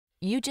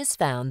You just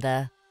found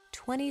the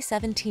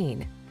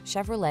 2017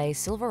 Chevrolet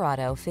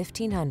Silverado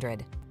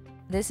 1500.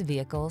 This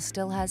vehicle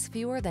still has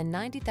fewer than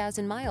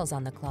 90,000 miles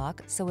on the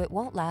clock, so it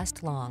won't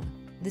last long.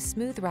 The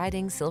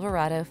smooth-riding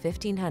Silverado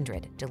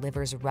 1500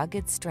 delivers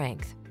rugged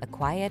strength, a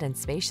quiet and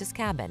spacious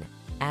cabin,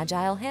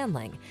 agile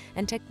handling,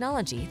 and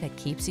technology that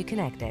keeps you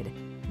connected.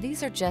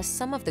 These are just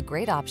some of the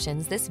great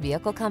options this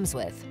vehicle comes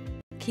with: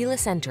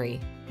 keyless entry,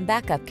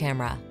 backup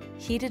camera,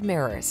 heated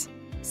mirrors,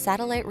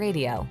 satellite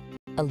radio,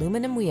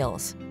 aluminum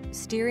wheels,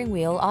 steering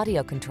wheel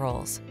audio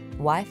controls,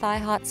 Wi-Fi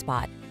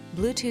hotspot,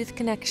 Bluetooth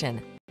connection,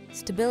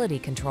 stability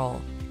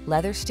control,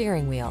 leather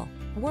steering wheel.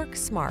 Work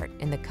smart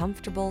in the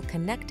comfortable,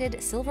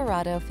 connected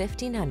Silverado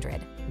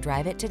 1500.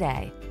 Drive it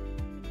today.